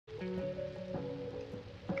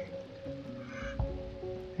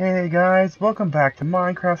Hey guys, welcome back to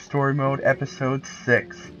Minecraft Story Mode Episode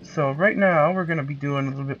 6. So right now we're going to be doing a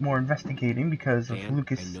little bit more investigating because of Dan, I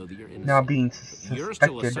Lucas know that you're now innocent, being but you're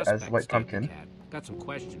still a suspected as the suspect, White Stinky Pumpkin. Cat. Got some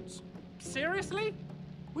questions. Seriously?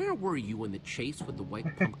 Where were you when the chase with the White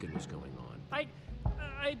Pumpkin was going on?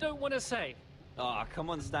 I don't want to say. Aw, come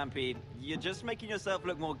on, Stampede. You're just making yourself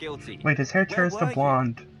look more guilty. Wait, his hair Where turns to were you?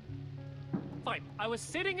 blonde. Fine, I was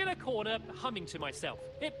sitting in a corner humming to myself.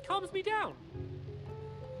 It calms me down.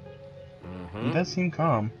 He does seem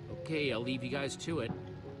calm. Okay, I'll leave you guys to it.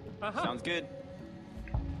 Sounds good.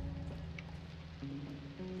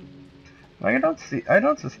 Like, I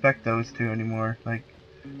don't suspect those two anymore. Like,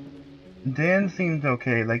 Dan seemed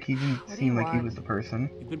okay, like he didn't seem like he was the person.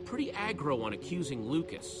 You've been pretty aggro on accusing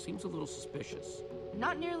Lucas. Seems a little suspicious.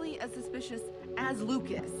 Not nearly as suspicious as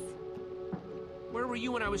Lucas. Where were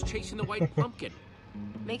you when I was chasing the White Pumpkin?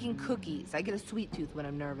 Making cookies. I get a sweet tooth when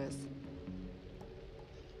I'm nervous.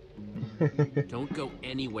 Don't go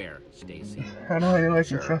anywhere, Stacy. How do I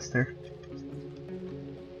like and trust her?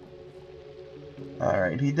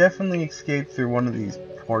 Alright, he definitely escaped through one of these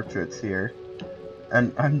portraits here.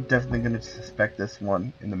 And I'm definitely going to suspect this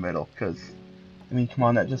one in the middle, because, I mean, come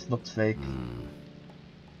on, that just looks fake.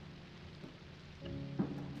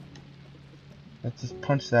 Let's just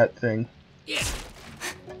punch that thing. Yeah.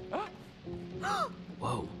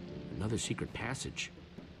 Whoa, another secret passage.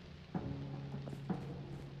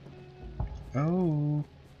 Oh.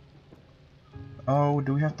 Oh,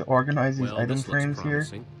 do we have to organize these item this looks frames here?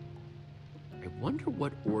 promising. I wonder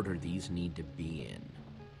what order these need to be in.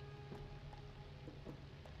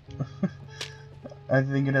 I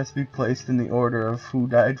think it has to be placed in the order of who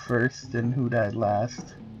died first and who died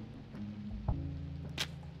last.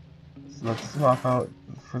 So let's swap out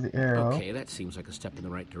for the arrow. Okay, that seems like a step in the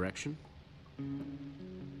right direction.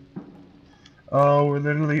 Oh, we're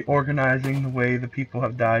literally organizing the way the people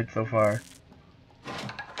have died so far.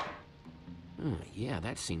 Yeah,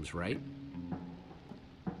 that seems right.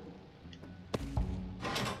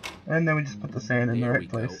 And then we just put the sand in the There right we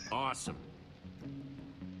place. go. Awesome.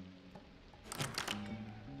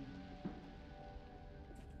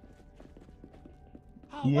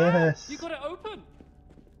 Oh, Yes. wow, you got it open.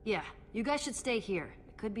 Yeah, you guys should stay here.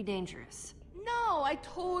 It could be dangerous. No, I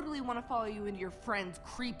totally want to follow you into your friend's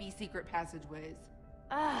creepy secret passageways.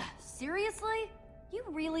 Seriously? You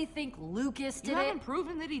really think Lucas You did it? haven't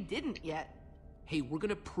proven that he didn't yet. Hey, we're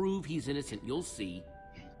gonna prove he's innocent. You'll see.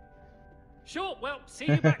 Sure, well, see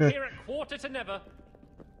you back here at quarter to never.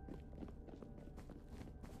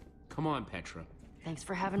 Come on, Petra. Thanks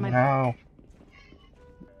for having my Wow.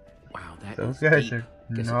 Wow, that Those is guys deep. are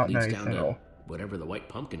Guess not it leads nice down at to all. whatever the White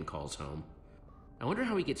Pumpkin calls home. I wonder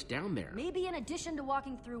how he gets down there. Maybe in addition to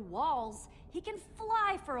walking through walls, he can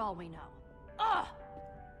fly for all we know. Ugh!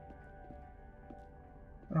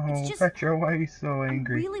 Oh, just- Petra, why are you so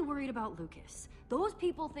angry? I'm really worried about Lucas. Those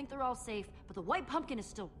people think they're all safe, but the White Pumpkin is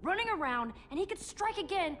still running around, and he could strike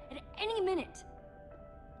again at any minute.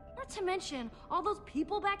 Not to mention, all those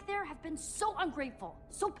people back there have been so ungrateful,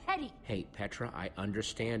 so petty. Hey, Petra, I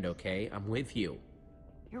understand, okay? I'm with you.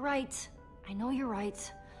 You're right. I know you're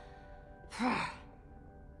right.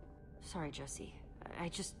 Sorry, Jesse. I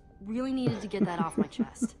just really needed to get that off my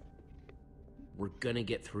chest. We're gonna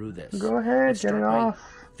get through this. Go ahead, Let's get start it by off.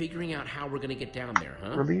 figuring out how we're gonna get down there,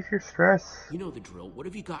 huh? Relieve your stress. You know the drill. What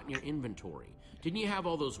have you got in your inventory? Didn't you have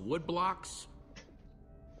all those wood blocks?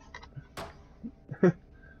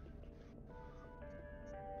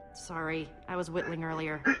 Sorry, I was whittling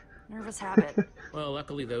earlier. Nervous habit. Well,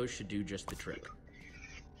 luckily those should do just the trick.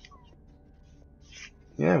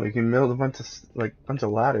 Yeah, we can build a bunch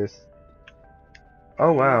of ladders.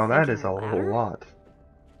 Oh wow, that is a ladder? lot.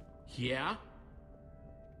 Yeah?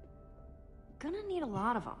 Gonna need a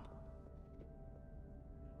lot of them.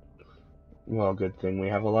 Well, good thing we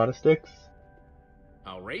have a lot of sticks.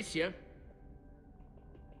 I'll race you.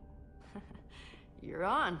 You're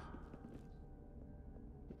on.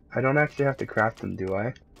 I don't actually have to craft them, do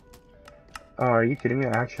I? Oh, are you kidding me?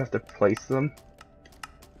 I actually have to place them?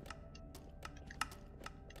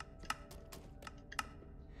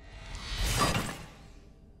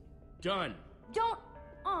 Done. Don't.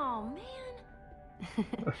 Oh, man.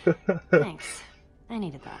 Thanks. I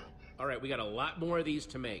needed that. All right, we got a lot more of these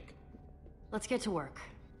to make. Let's get to work.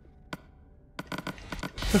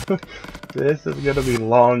 This is gonna be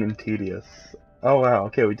long and tedious. Oh wow,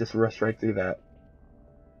 okay, we just rushed right through that.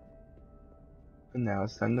 And now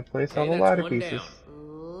it's time to place all the that's ladder one pieces.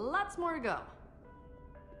 Lots lots more to go.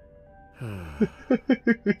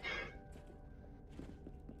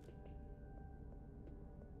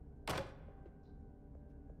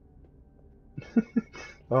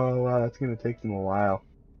 Oh wow, that's gonna take them a while.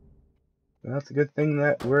 That's a good thing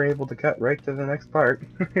that we're able to cut right to the next part.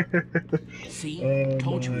 See? Oh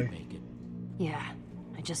Told you my. we'd make it. Yeah,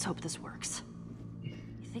 I just hope this works. You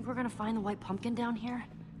think we're gonna find the white pumpkin down here?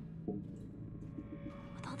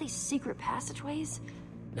 With all these secret passageways?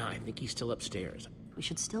 No, I think he's still upstairs. We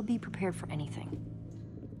should still be prepared for anything.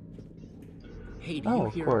 Hey, do Oh, you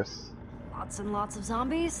of hear? course. Lots and lots of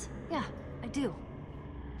zombies? Yeah, I do.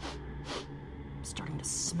 I'm starting to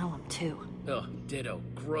smell them too. Ugh, ditto.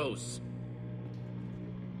 Gross.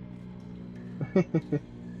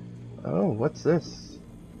 Oh, what's this?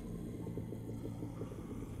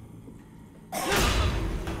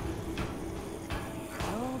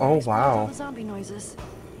 Oh, All wow. the zombie noises.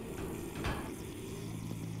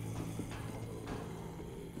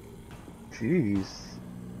 Jeez.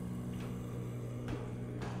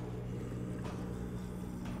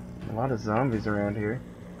 A lot of zombies around here.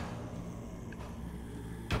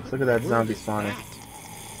 Let's look at that zombie spawner.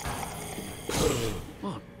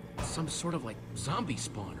 Look, some sort of like zombie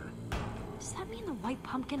spawner. Does that mean the white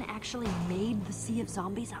pumpkin actually made the sea of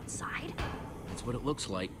zombies outside? That's what it looks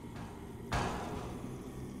like.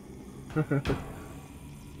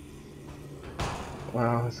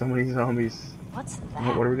 Wow, so many zombies. What's What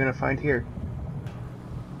that? are we gonna find here?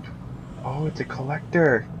 Oh, it's a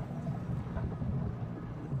collector.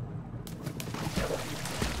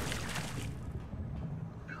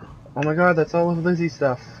 Oh my god, that's all of Lizzie's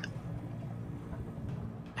stuff.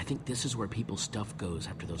 I think this is where people's stuff goes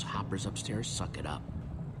after those hoppers upstairs suck it up.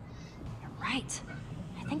 You're right.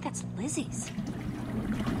 I think that's Lizzie's.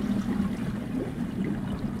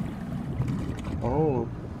 Oh,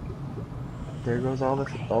 there goes all the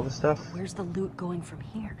Okay, stuff. Where's the loot going from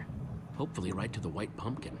here? Hopefully right to the white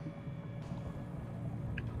pumpkin.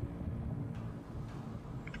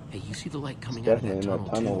 Hey, you see the light coming out of that Definitely in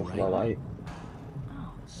that tunnel tunnel too, with right? the light.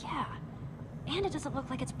 Oh, yeah. And it doesn't look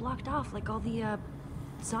like it's blocked off like all the,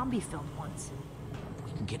 zombie-filled ones. If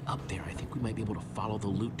we can get up there, I think we might be able to follow the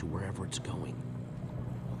loot to wherever it's going.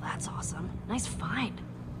 Well, that's awesome. Nice find.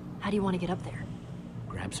 How do you want to get up there?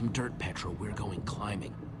 Grab some dirt, Petro. We're going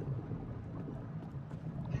climbing.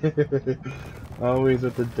 Always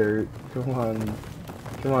with the dirt. Come on.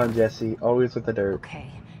 Come on, Jesse. Always with the dirt.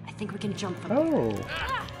 Okay, I think we can jump from here. Oh.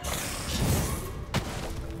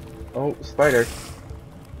 Oh, spider.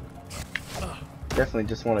 Definitely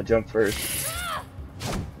just want to jump first.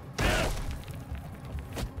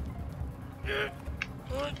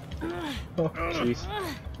 Oh, jeez.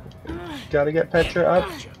 Gotta get Petra up.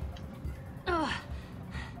 Ugh.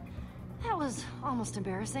 That was almost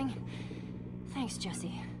embarrassing. Thanks,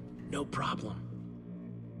 Jesse. No problem.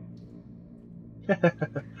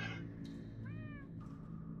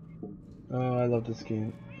 Oh, I love this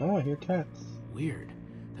game. Oh, I hear cats. Weird.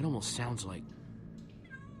 That almost sounds like...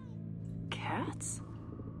 Cats?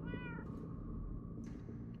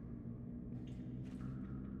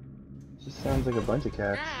 Just sounds like a bunch of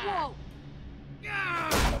cats. Whoa!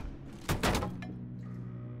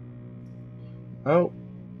 Oh.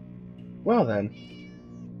 Well then.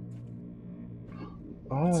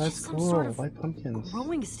 Oh, It's that's just some cool. sort of White pumpkins.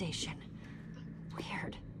 Growing station.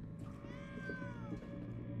 Weird.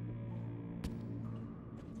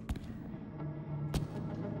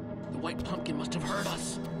 The white pumpkin must have heard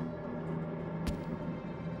us.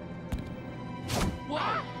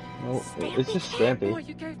 Whoa! Oh, it's just Oh, Stampy.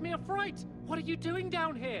 you gave me a fright! What are you doing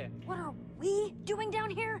down here? What are we doing down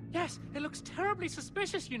here? Yes, it looks terribly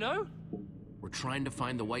suspicious, you know? We're trying to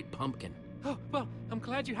find the white pumpkin. Oh, well, I'm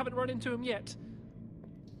glad you haven't run into him yet.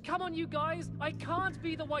 Come on, you guys! I can't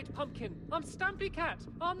be the white pumpkin! I'm Stampy Cat!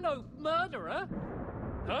 I'm no murderer!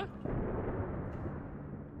 Huh?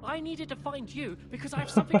 I needed to find you because I have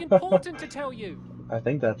something important to tell you! I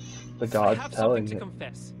think that's the I gods have telling something to it.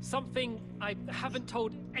 confess. Something I haven't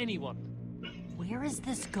told anyone. Where is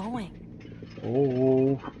this going?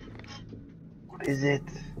 Oh. What is it?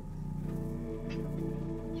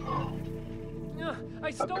 Ugh, I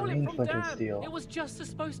stole green it from flint and Dan. steel. It was just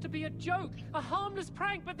supposed to be a joke, a harmless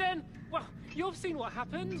prank, but then, well, you've seen what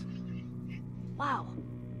happened. Wow.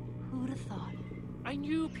 Who'd have thought? I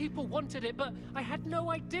knew people wanted it, but I had no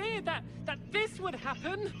idea that this would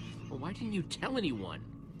happen. Well, why didn't you tell anyone?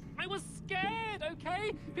 I was scared,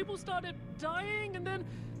 okay? People started dying, and then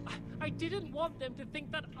I didn't want them to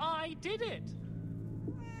think that I did it.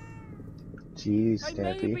 Jeez, I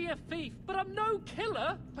may be Stampy. a thief, but I'm no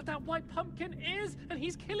killer. But that white pumpkin is, and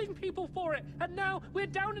he's killing people for it. And now we're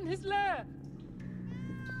down in his lair.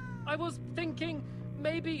 I was thinking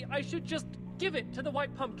maybe I should just give it to the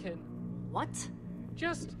white pumpkin. What?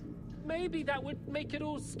 Just maybe that would make it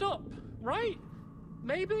all stop, right?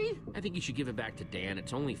 Maybe? I think you should give it back to Dan.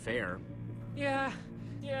 It's only fair. Yeah,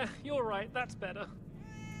 Yeah, you're right. That's better.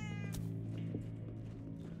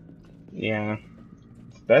 Yeah.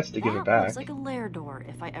 It's best to give it That looks back. like a lair door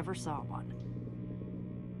if I ever saw one.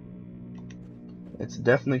 It's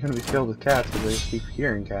definitely going to be filled with cats because I just keep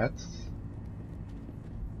hearing cats.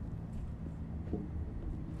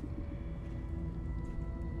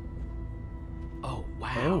 Oh,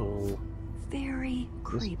 wow. Oh, Very this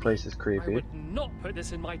creepy. place is I creepy. would not put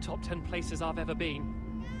this in my top 10 places I've ever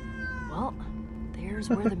been. Well, there's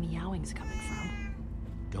where the meowing's coming from.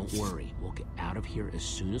 Don't worry, we'll get out of here as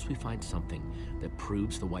soon as we find something that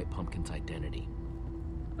proves the White Pumpkin's identity.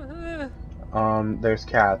 There's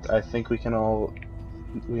cats. I think we all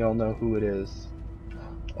know who it is.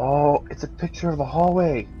 Oh, it's a picture of the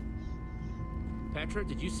hallway. Petra,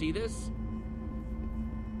 did you see this?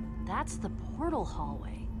 That's the portal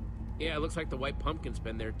hallway. Yeah, it looks like the White Pumpkin's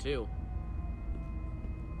been there too.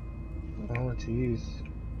 Oh, jeez.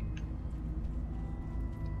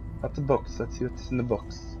 Got the books. Let's see what's in the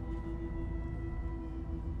books.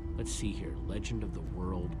 Let's see here. Legend of the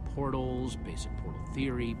World Portals, Basic Portal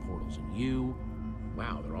Theory, Portals and You.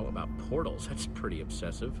 Wow, they're all about portals. That's pretty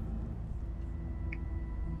obsessive.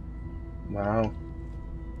 Wow.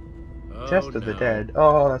 Oh, Chest of the no. Dead.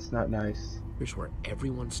 Oh, that's not nice. Here's where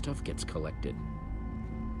everyone's stuff gets collected.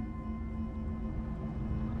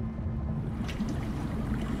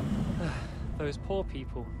 Those poor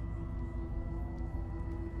people.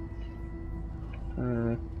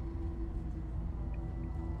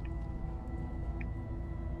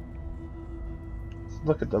 Let's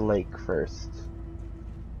look at the lake first.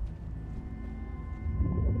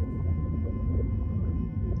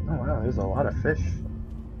 Oh wow, there's a lot of fish.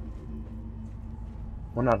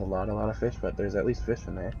 Well, not a lot of fish, but there's at least fish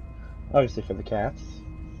in there. Obviously for the cats.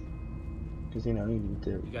 Because, you know, you need to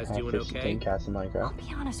You guys have doing fish to okay? tame cats in I'll Minecraft.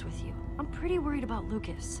 be honest with you. I'm pretty worried about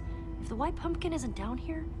Lucas. If the White Pumpkin isn't down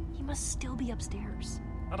here, he must still be upstairs.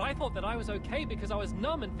 And I thought that I was okay because I was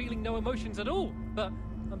numb and feeling no emotions at all. But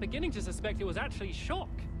I'm beginning to suspect it was actually shock.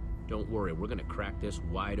 Don't worry, we're gonna crack this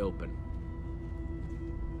wide open.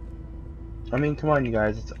 I mean, come on, you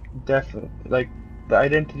guys. It's definitely, like, the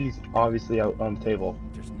identity's obviously out on the table.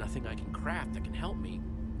 There's nothing I can craft that can help me.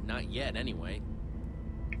 Not yet, anyway.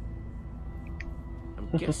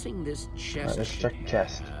 I'm guessing this chest Let's should check the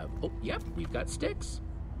chest. have... Oh, yep, we've got sticks.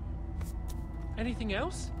 Anything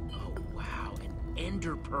else? Oh, wow, and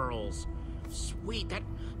ender pearls. Sweet, that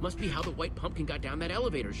must be how the White Pumpkin got down that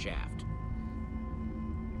elevator shaft.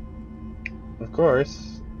 Of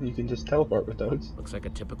course, you can just teleport with those. Looks like a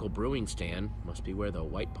typical brewing stand. Must be where the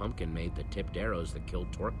White Pumpkin made the tipped arrows that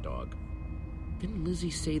killed Torque Dog. Didn't Lizzie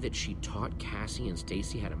say that she taught Cassie and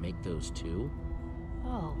Stacy how to make those too?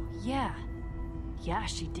 Oh, yeah. Yeah,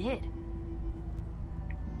 she did.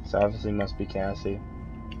 So obviously must be Cassie.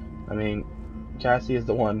 I mean, Cassie is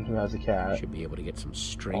the one who has a cat. Should be able to get some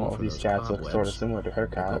string All for of these those cats cobwebs. look sort of similar to her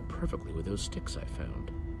They'll cat. go perfectly with those sticks I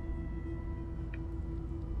found.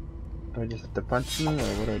 Do I just have to punch them, or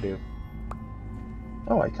what do I do?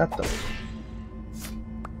 Oh, I cut them.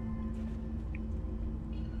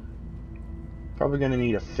 Probably gonna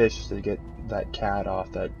need a fish to get that cat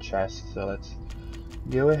off that chest, so let's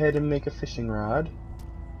go ahead and make a fishing rod.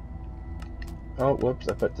 Oh, whoops,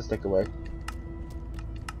 I put the stick away.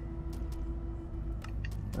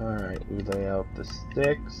 Alright, we lay out the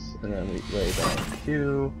sticks, and then we lay down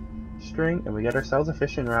 2 string, and we get ourselves a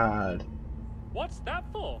fishing rod. What's that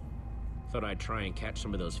for? Thought I'd try and catch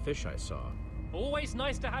some of those fish I saw. Always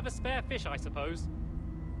nice to have a spare fish, I suppose.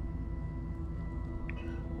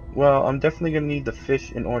 Well, I'm definitely gonna need the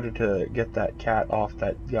fish in order to get that cat off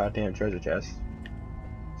that goddamn treasure chest.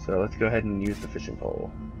 So let's go ahead and use the fishing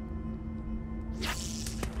pole.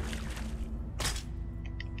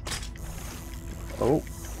 Oh,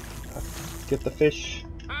 let's get the fish.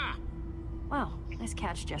 Ah! Wow, nice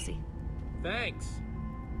catch, Jesse. Thanks!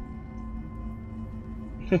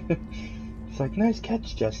 It's like, nice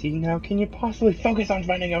catch, Jesse. Now can you possibly focus on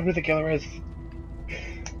finding out who the killer is?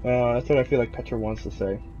 That's what I feel like Petra wants to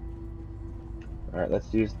say. Alright,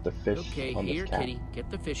 let's use the fish Okay, on here, this cat. kitty.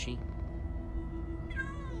 Get the fishy.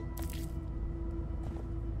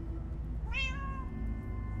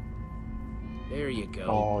 There you go.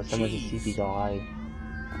 Oh, someone's a Jeez. creepy guy.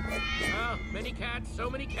 Oh, many cats, so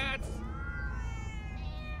many cats.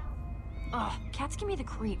 Ugh, cats give me the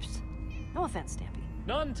creeps. No offense, Stampy.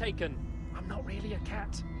 None taken. I'm not really a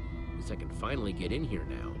cat. At least I can finally get in here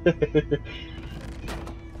now. It's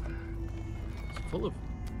full of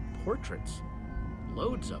portraits.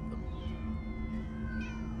 Loads of them.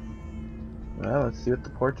 Well, let's see what the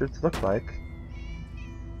portraits look like.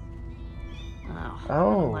 Oh, I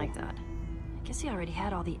Oh. don't like that. I guess he already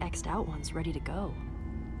had all the X'd out ones ready to go.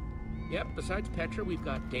 Yep, besides Petra, we've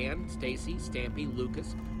got Dan, Stacy, Stampy,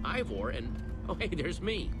 Lucas, Ivor, and... oh, hey, there's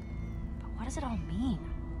me. But what does it all mean?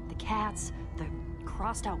 The cats, the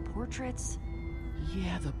crossed-out portraits?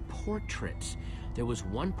 Yeah, the portraits. There was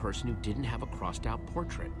one person who didn't have a crossed-out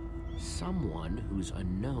portrait. Someone who's a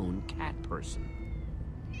known cat person.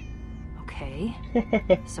 Okay.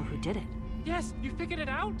 So who did it? Yes, you figured it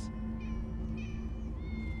out?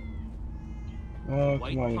 Oh,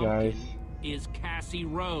 White come on, Pumpkin guys. is Cassie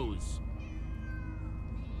Rose.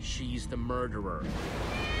 She's the murderer.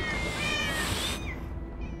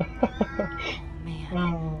 Man,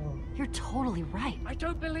 Oh. you're totally right. I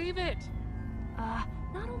don't believe it.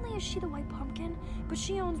 Not only is she the White Pumpkin, but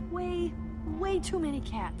she owns way too many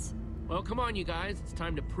cats. Well, come on, you guys. It's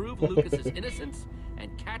time to prove Lucas's innocence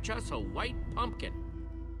and catch us a white pumpkin.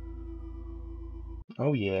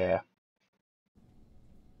 Oh, yeah.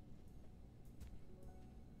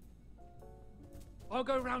 I'll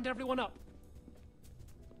go round everyone up.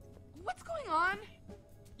 What's going on?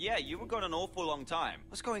 Yeah, you were gone an awful long time.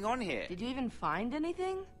 What's going on here? Did you even find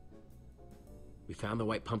anything? We found the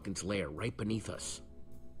white pumpkin's lair right beneath us.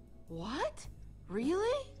 What?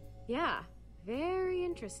 Really? Yeah, very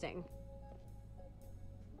interesting.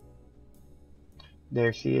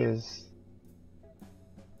 There she is.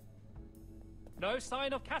 No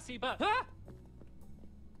sign of Cassie, but... Are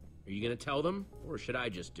you gonna tell them, or should I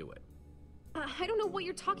just do it? I don't know what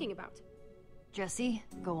you're talking about. Jesse,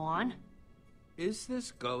 go on. Is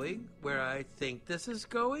this going where I think this is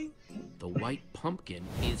going? The white pumpkin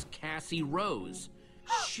is Cassie Rose.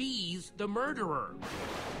 She's the murderer.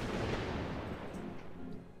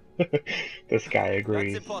 This guy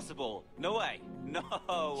agrees. That's impossible. No way. No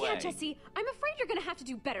way. Yeah, Jesse, I'm afraid you're gonna have to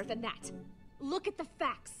do better than that. Look at the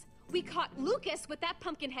facts. We caught Lucas with that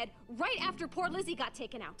pumpkin head right after poor Lizzie got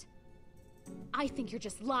taken out. I think you're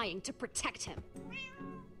just lying to protect him.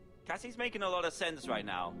 Cassie's making a lot of sense right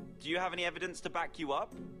now. Do you have any evidence to back you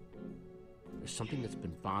up? There's something that's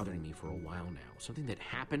been bothering me for a while now. Something that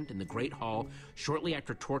happened in the Great Hall shortly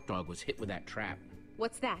after Torque Dog was hit with that trap.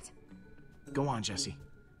 What's that? Go on, Jesse.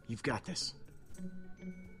 You've got this.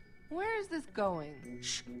 Where is this going?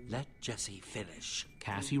 Shh, let Jesse finish.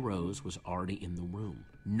 Cassie Rose was already in the room.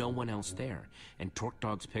 No one else there. And Torque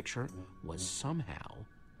Dog's picture was somehow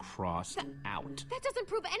crossed out. That doesn't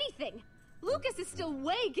prove anything. Lucas is still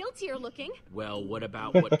way guiltier looking. Well, what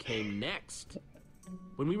about what came next?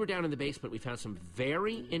 When we were down in the basement, we found some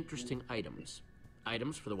very interesting items.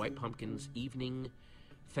 Items for the White Pumpkin's evening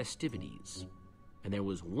festivities. And there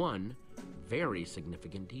was one very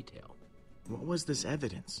significant detail. What was this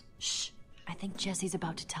evidence? Shh. I think Jesse's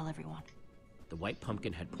about to tell everyone. The White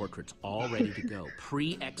Pumpkin had portraits all ready to go,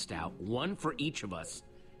 pre-X'd out, one for each of us,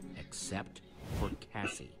 except for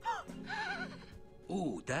Cassie.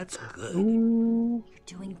 Ooh, that's good. Ooh. You're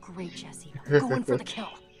doing great, Jesse. Now go in for the kill.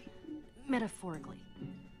 Metaphorically.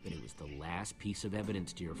 But it was the last piece of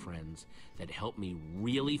evidence, dear friends, that helped me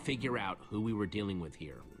really figure out who we were dealing with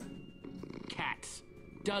here. Cats.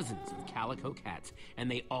 Dozens of calico cats, and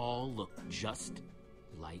they all look just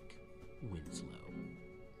like Winslow.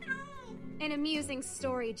 An amusing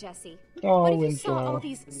story, Jesse. Oh, But if you saw Winslow. all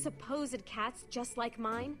these supposed cats just like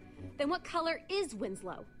mine, then what color is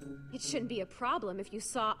Winslow? It shouldn't be a problem if you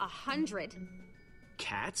saw 100.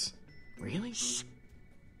 Cats? Really?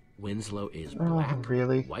 Winslow is Oh, black,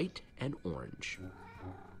 really? white, and orange.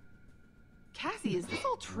 Cassie, is this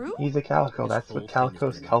all true? He's a calico. This That's whole what thing has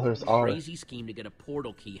calico's been a colors are. Crazy scheme to get a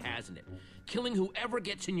portal key, hasn't it? Killing whoever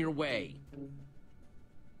gets in your way.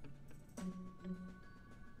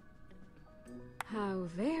 How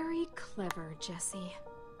very clever, Jesse.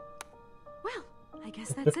 Well, I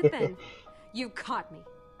guess that's it then. You caught me.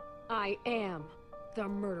 I am the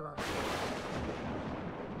murderer.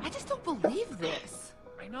 I just don't believe this.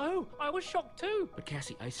 I know, I was shocked too. But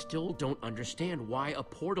Cassie, I still don't understand why a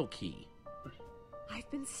portal key. I've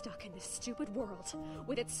been stuck in this stupid world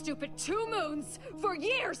with its stupid 2 moons for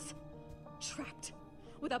years! Trapped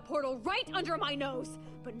with a portal right under my nose,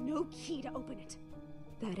 but no key to open it.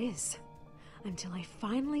 That is, until I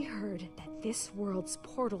finally heard that this world's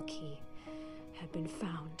portal key had been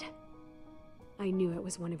found. I knew it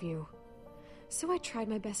was one of you, so I tried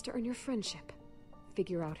my best to earn your friendship,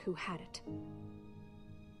 figure out who had it.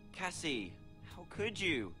 Cassie, how could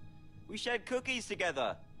you? We shared cookies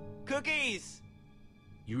together. Cookies!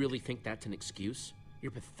 You really think that's an excuse?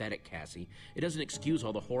 You're pathetic, Cassie. It doesn't excuse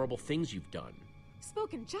all the horrible things you've done.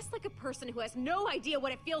 Spoken just like a person who has no idea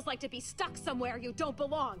what it feels like to be stuck somewhere you don't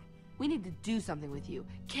belong. We need to do something with you.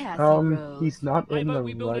 Cassie Rose. He's not I in the vote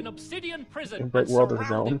we build right. an obsidian prison in right and world of his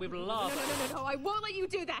surround own. it with lava. No, I won't let you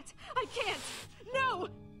do that. I can't. No!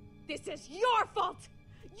 This is your fault.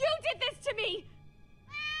 You did this to me!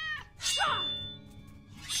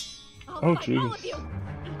 I'll Oh, fight all of jeez. you!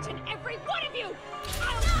 Each and every one of you!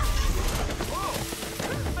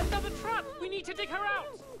 Whoa! Another trap! We need to dig her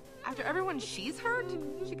out! After everyone she's hurt,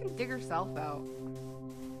 she can dig herself out.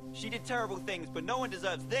 She did terrible things, but no one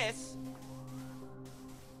deserves this.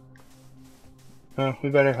 We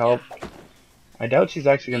better help. I doubt she's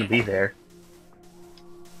actually gonna be there.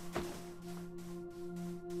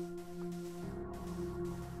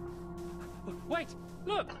 Wait!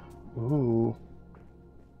 Look! Ooh.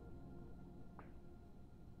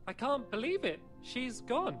 I can't believe it. She's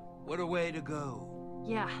gone. What a way to go.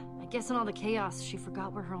 Yeah, I guess in all the chaos, she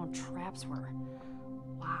forgot where her own traps were.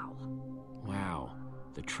 Wow. Wow.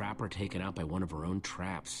 The trapper taken out by one of her own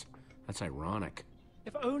traps. That's ironic.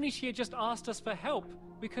 If only she had just asked us for help,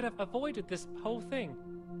 we could have avoided this whole thing.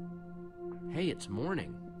 Hey, it's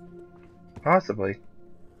morning. Possibly.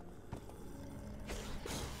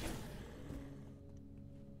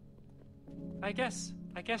 I guess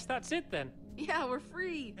that's it then. Yeah, we're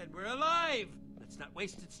free. And we're alive. Let's not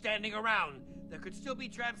waste it standing around. There could still be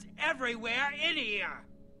traps everywhere in here.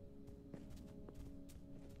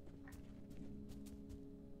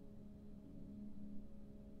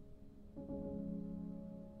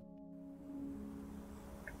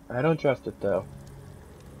 I don't trust it though.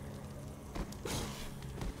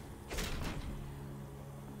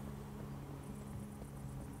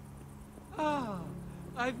 Ah,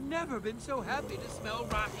 I've never been so happy to smell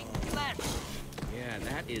rotting flesh. Yeah,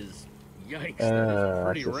 that is... Yikes, that is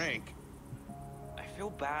pretty just- rank. I feel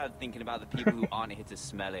bad thinking about the people who aren't here to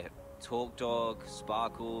smell it. Talk Dog,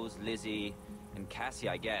 Sparkles, Lizzie, and Cassie,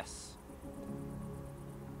 I guess.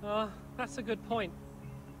 That's a good point.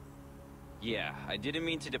 Yeah, I didn't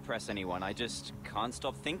mean to depress anyone. I just can't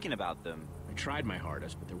stop thinking about them. I tried my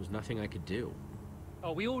hardest, but there was nothing I could do.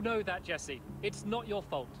 Oh, we all know that, Jesse. It's not your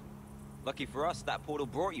fault. Lucky for us, that portal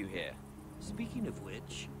brought you here. Speaking of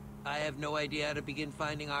which, I have no idea how to begin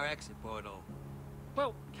finding our exit portal.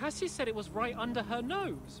 Well, Cassie said it was right under her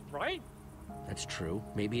nose, right? That's true.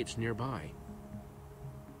 Maybe it's nearby.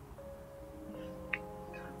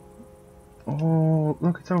 Oh,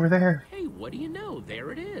 look, it's over there. Hey, what do you know?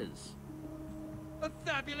 There it is. A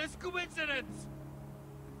fabulous coincidence!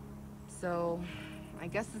 So, I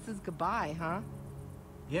guess this is goodbye, huh?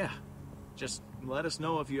 Yeah. Just let us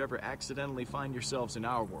know if you ever accidentally find yourselves in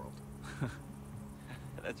our world.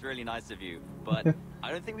 That's really nice of you, but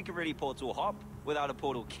I don't think we can really portal hop without a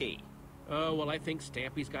portal key. Oh, well, I think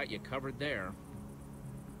Stampy's got you covered there.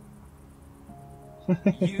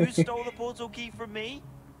 You stole the portal key from me?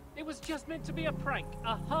 It was just meant to be a prank,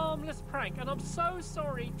 a harmless prank, and I'm so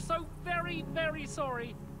sorry, so very, very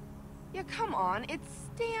sorry. Yeah, come on, it's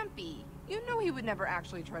Stampy. You know he would never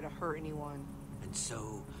actually try to hurt anyone. And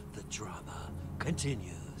so, the drama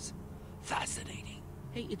continues. Fascinating.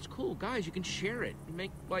 Hey, it's cool, guys. You can share it.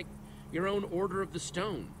 Make, like, your own Order of the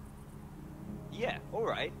Stone. Yeah,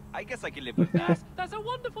 alright. I guess I can live with that. That's a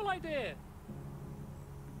wonderful idea.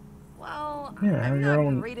 Well, Yeah, have I'm your not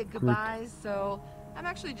own great at group. goodbyes, so I'm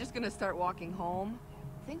actually just gonna start walking home.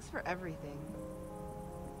 Thanks for everything.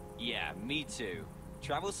 Yeah, me too.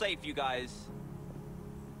 Travel safe, you guys.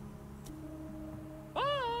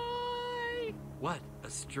 Bye! What a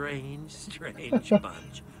strange, strange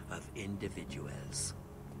bunch of individuals.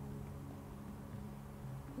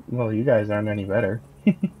 Well, you guys aren't any better.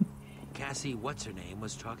 Cassie, what's-her-name,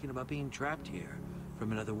 was talking about being trapped here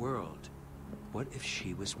from another world. What if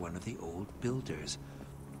she was one of the old builders?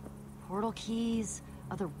 Portal keys,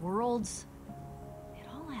 other worlds. It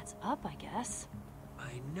all adds up, I guess.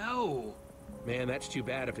 I know. Man, that's too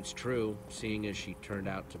bad if it's true, seeing as she turned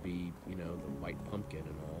out to be, you know, the white pumpkin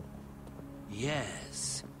and all.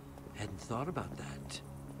 Yes. Hadn't thought about that.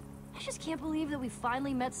 I just can't believe that we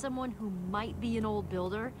finally met someone who might be an old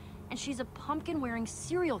builder, and she's a pumpkin-wearing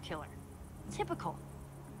serial killer. Typical.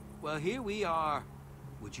 Well, here we are.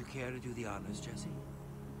 Would you care to do the honors, Jesse?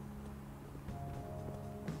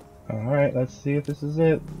 Alright, let's see if this is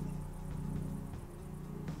it.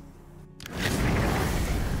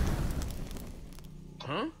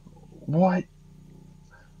 Huh? What?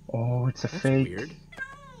 Oh, it's a That's fake. weird.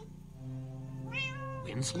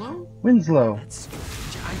 Winslow? Winslow. That's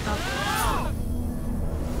strange. I thought...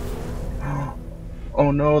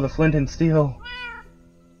 Oh no, the flint and steel.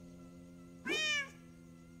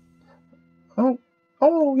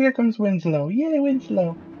 Oh, here comes Winslow. Yay,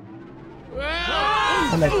 Winslow.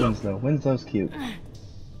 I like Winslow. Winslow's cute.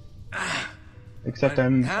 Except I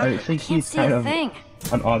think Can't he's see kind a of thing.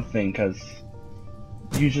 an odd thing, because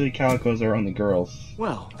usually calicos are only girls.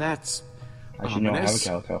 Well, that's I should know I have a ominous.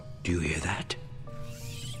 calico. Do you hear that?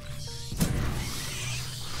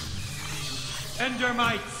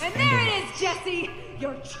 Endermites! And there it is, Jesse!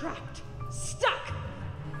 You're trapped. Stuck!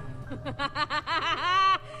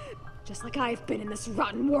 Just like I've been in this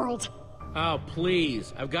rotten world. Oh,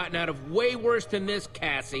 please. I've gotten out of way worse than this,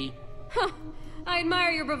 Cassie. Huh. I admire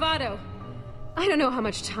your bravado. I don't know how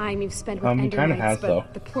much time you've spent with He kinda has, Endermites, though.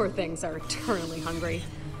 but the poor things are eternally hungry.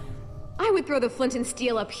 I would throw the flint and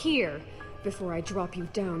steel up here before I drop you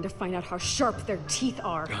down to find out how sharp their teeth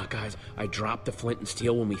are. Guys, I dropped the flint and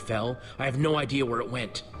steel when we fell. I have no idea where it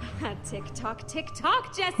went. Tick tock,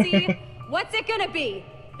 Jesse! What's it gonna be?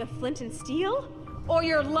 The flint and steel? Or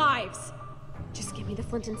your lives? Just give me the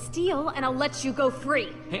flint and steel and I'll let you go free.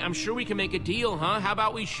 Hey, I'm sure we can make a deal, huh? How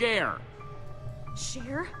about we share?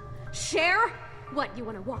 Share? Share? What, you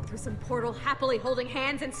want to walk through some portal happily holding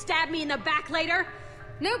hands and stab me in the back later?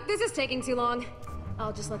 Nope, this is taking too long.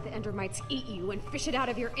 I'll just let the Endermites eat you and fish it out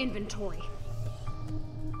of your inventory.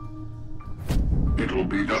 It'll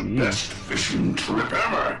be the best fishing trip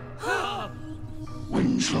ever.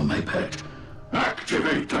 Winslow, my pet,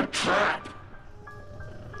 activate the trap.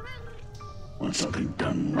 Want something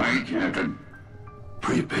done right, Captain?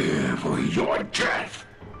 Prepare for your death.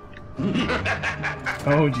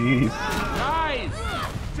 Oh, jeez. Guys!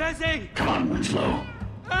 Jesse! Come on, Winslow.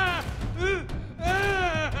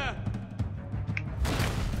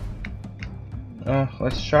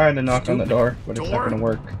 Let's try to knock on the door, but it's not Door? gonna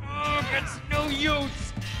work. Oh, it's no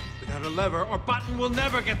use! Without a lever or button, we'll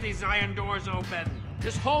never get these iron doors open.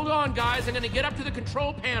 Just hold on, guys. I'm gonna get up to the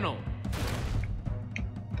control panel.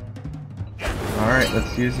 Alright,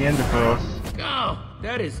 let's use the ender pearls. Oh,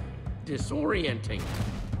 that is disorienting.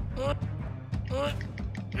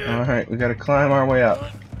 Alright, we gotta climb our way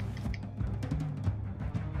up.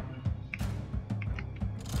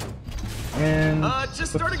 And Just flip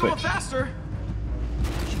the started going switch. faster.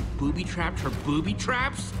 She booby-trapped her booby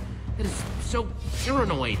traps? That is so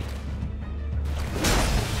paranoid.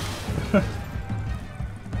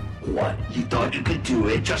 What? You thought you could do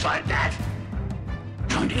it just like that?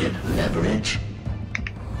 Trying to get leverage?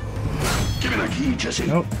 Give me the key, Jesse.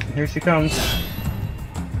 Nope, here she comes.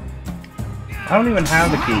 I don't even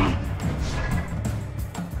have the key.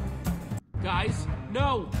 Guys,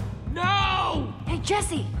 no! No! Hey,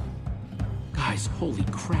 Jesse! Guys, holy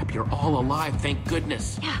crap, you're all alive, thank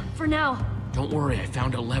goodness. Yeah, for now. Don't worry, I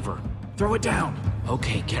found a lever. Throw it down.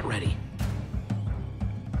 Okay, get ready.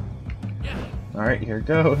 Alright, here it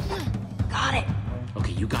goes. Got it.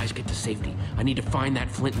 Okay, you guys get to safety. I need to find that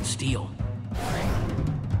flint and steel.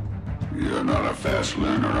 You're not a fast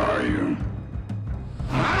learner, are you?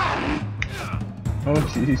 Oh,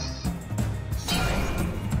 jeez.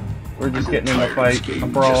 We're just getting in a fight, a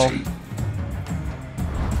brawl. Jesse.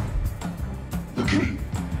 The key.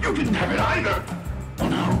 You didn't have it either. Oh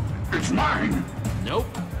no, it's mine. Nope.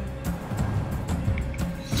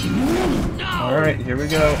 No! Alright, here we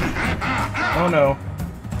go. Oh no.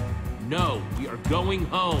 No, we are going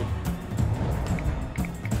home.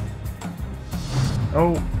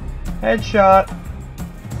 Oh, headshot.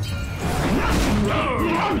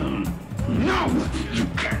 No, you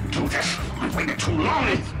can't do this. I've waited too long.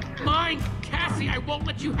 It's mine, Cassie. I won't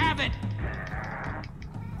let you have it.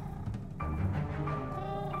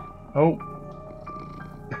 Oh.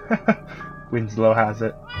 Winslow has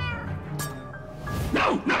it.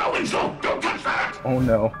 No, Winslow, don't touch that. Oh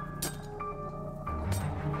no.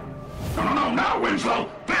 No, Winslow.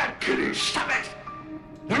 Bad kitty, stop it.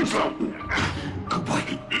 Winslow. Good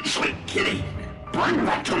boy, sweet kitty. Bring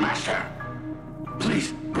that to Master.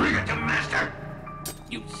 Please, bring it to Master.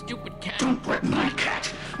 You stupid cat. Don't threaten my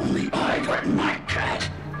cat. Only I threaten my cat.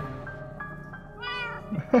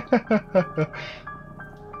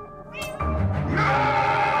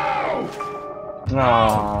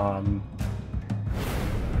 No!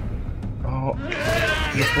 Oh,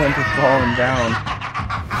 the flint is falling down.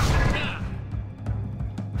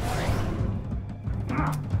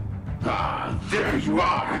 Ah, there you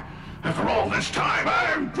are. After all this time,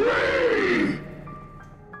 I'm free.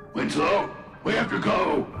 Winslow, we have to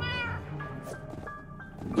go.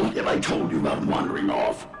 What have I told you about wandering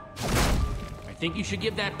off? I think you should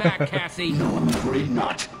give that back, Cassie. No, I'm afraid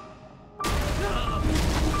not.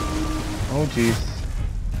 Oh, jeez.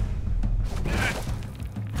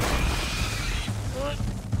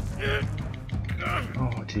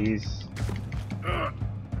 Oh, jeez.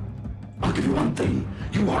 I'll give you one thing.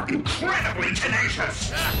 You are incredibly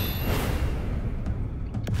tenacious.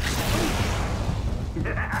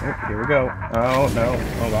 Oh, here we go. Oh, no.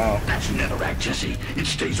 Oh, wow. That's netherrack, Jesse. It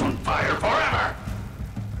stays on fire forever.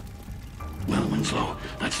 Well, Winslow,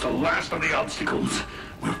 that's the last of the obstacles.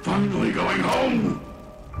 We're finally going home.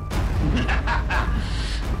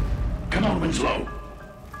 Come on, Winslow.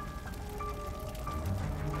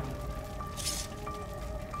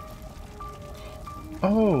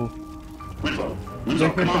 Oh! Winslow, They're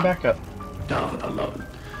come here for on. backup. Down with the love.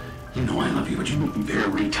 You know I love you, but you look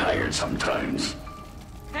very tired sometimes.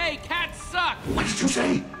 Hey, cats suck! What did you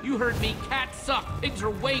say? You heard me, cats suck. Pigs are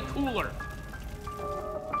way cooler.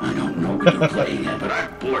 I don't know what you're playing at, but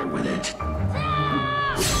I'm bored with it.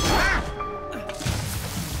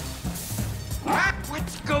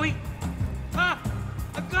 What's going... Ah!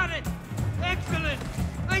 I've got it! Excellent!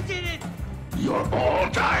 I did it! You're all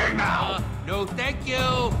dying now. No, thank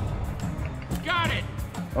you! Got it!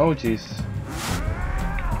 Oh, jeez.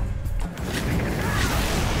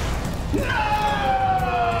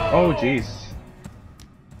 Oh, jeez.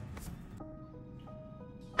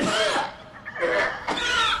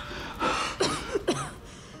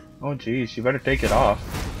 Oh, jeez. You better take it off.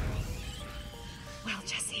 Well,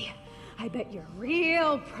 Jesse, I bet you're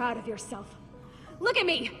real proud of yourself. Look at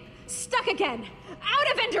me! Stuck again!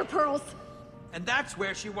 Out of Ender Pearls! And that's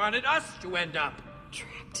where she wanted us to end up.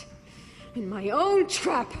 Trapped. In my own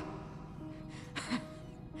trap.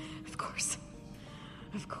 Of course.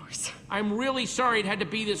 Of course. I'm really sorry it had to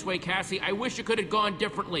be this way, Cassie. I wish it could have gone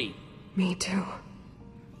differently. Me too.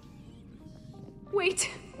 Wait.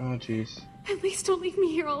 Oh, jeez. At least don't leave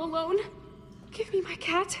me here all alone. Give me my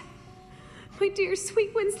cat. My dear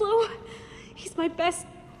sweet Winslow. He's my best,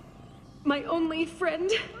 my only friend.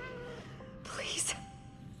 Please.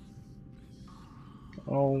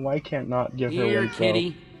 Oh, why can't not give her Here, Winslow?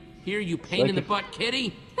 kitty. Here, you pain like in the if- butt,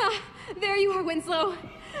 kitty. Ah, there you are, Winslow.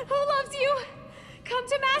 Who loves you? Come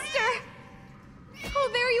to Master. Oh,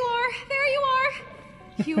 there you are. There you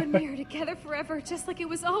are. You and me are together forever, just like it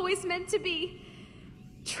was always meant to be.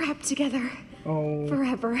 Trapped together. Oh.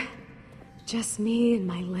 Forever. Just me and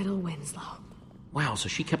my little Winslow. Wow, so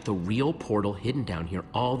she kept the real portal hidden down here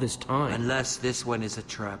all this time. Unless this one is a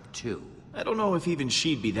trap too. I don't know if even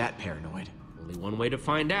she'd be that paranoid. Only one way to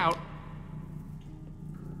find out.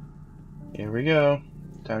 Here we go.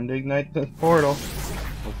 Time to ignite the portal.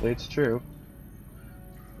 Hopefully it's true.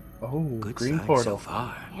 Oh, Good green sign portal. so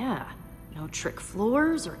far. Yeah. No trick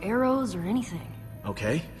floors or arrows or anything.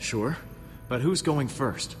 Okay, sure. But who's going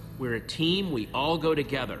first? We're a team, we all go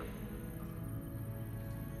together.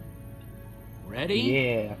 Ready?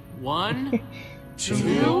 Yeah. 1,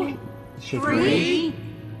 2, Should 3.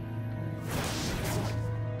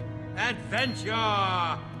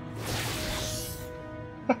 Adventure!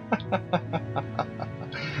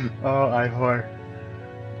 Oh, Ivor.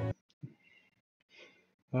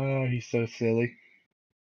 Oh, he's so silly.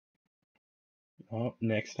 Oh,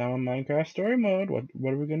 next time on Minecraft Story Mode.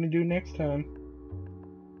 What are we gonna do next time?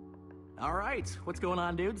 All right, what's going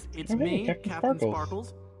on, dudes? It's Oh, hey, me, Captain Captain Sparkles.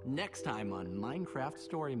 Sparkles. Next time on Minecraft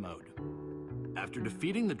Story Mode. After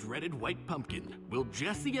defeating the dreaded White Pumpkin, will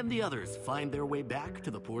Jesse and the others find their way back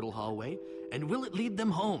to the portal hallway? And will it lead them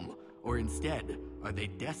home? Or instead, are they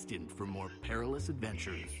destined for more perilous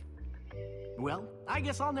adventures? Well, I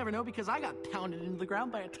guess I'll never know because I got pounded into the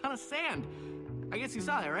ground by a ton of sand. I guess you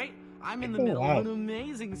saw that, right? I'm in the Oh, middle wow. of an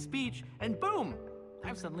amazing speech, and boom!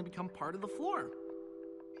 I've suddenly become part of the floor.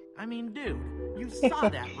 I mean, dude, you saw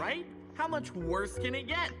that, right? How much worse can it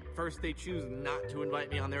get? First they choose not to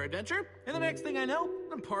invite me on their adventure, and the next thing I know,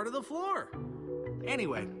 I'm part of the floor.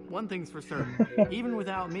 Anyway, one thing's for certain. Even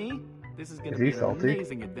without me, this is gonna Is be he an salty?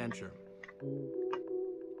 amazing adventure.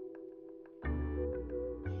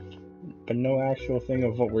 But no actual thing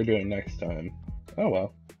of what we're doing next time. Oh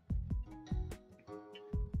well.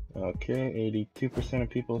 Okay, 82% of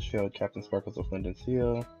people showed Captain Sparkles a flint and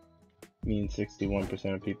seal. Means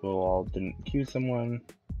 61% of people all didn't accuse someone.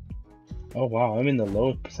 Oh wow, I'm in the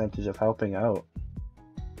low percentage of helping out.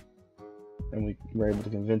 And we were able to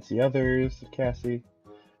convince the others, Cassie.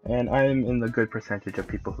 And I'm in the good percentage of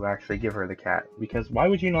people who actually give her the cat. Because why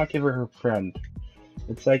would you not give her her friend?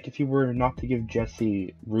 It's like if you were not to give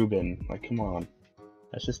Jesse Reuben. Like, come on.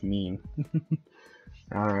 That's just mean.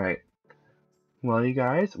 Alright. Well, you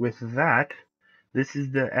guys, with that, this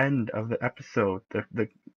is the end of the episode. The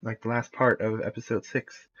last part of episode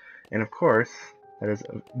 6. And of course, that is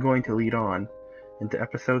going to lead on into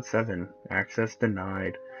episode 7, Access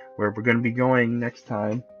Denied, where we're going to be going next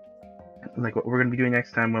time. Like what we're going to be doing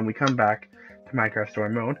next time when we come back to Minecraft Story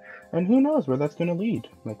Mode. And who knows where that's going to lead.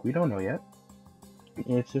 Like, we don't know yet.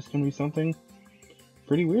 It's just going to be something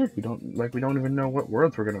pretty weird. We don't even know what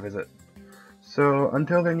worlds we're going to visit. So,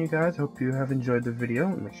 until then, you guys, hope you have enjoyed the video.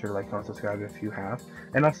 Make sure to like, comment, subscribe if you have.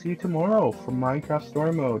 And I'll see you tomorrow for Minecraft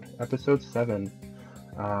Story Mode, Episode 7.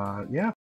 Yeah.